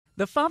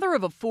The father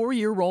of a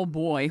 4-year-old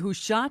boy who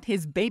shot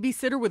his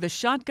babysitter with a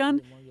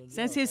shotgun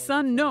says his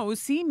son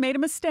knows he made a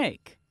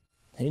mistake.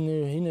 He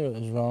knew it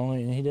was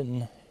wrong,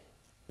 and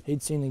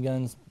he'd seen the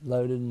guns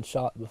loaded and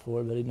shot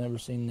before, but he'd never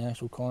seen the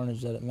actual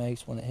carnage that it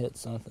makes when it hits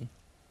something.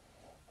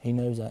 He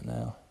knows that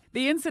now.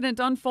 The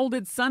incident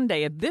unfolded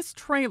Sunday at this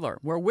trailer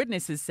where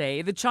witnesses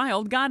say the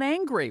child got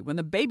angry when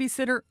the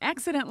babysitter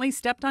accidentally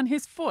stepped on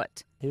his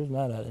foot. He was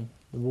mad at him.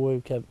 The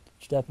boy kept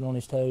stepping on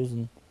his toes,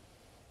 and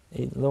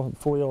the little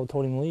 4-year-old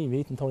told him to leave.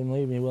 Ethan told him to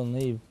leave, and he wouldn't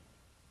leave.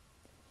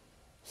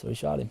 So he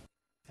shot him.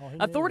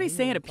 Authorities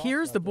say it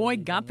appears the boy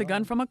got the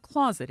gun from a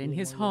closet in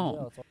his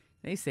home.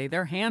 They say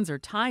their hands are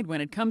tied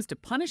when it comes to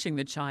punishing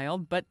the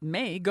child, but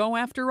may go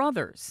after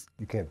others.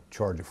 You can't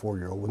charge a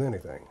 4-year-old with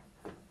anything.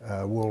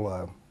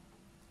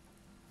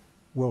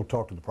 We'll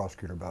talk to the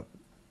prosecutor about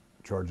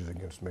charges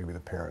against maybe the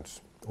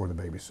parents or the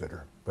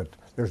babysitter, but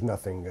there's no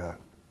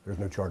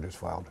charges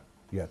filed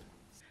yet.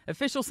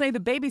 Officials say the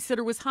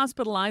babysitter was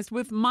hospitalized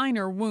with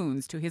minor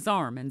wounds to his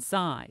arm and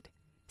side.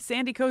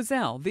 Sandy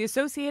Kozel, The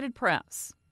Associated Press.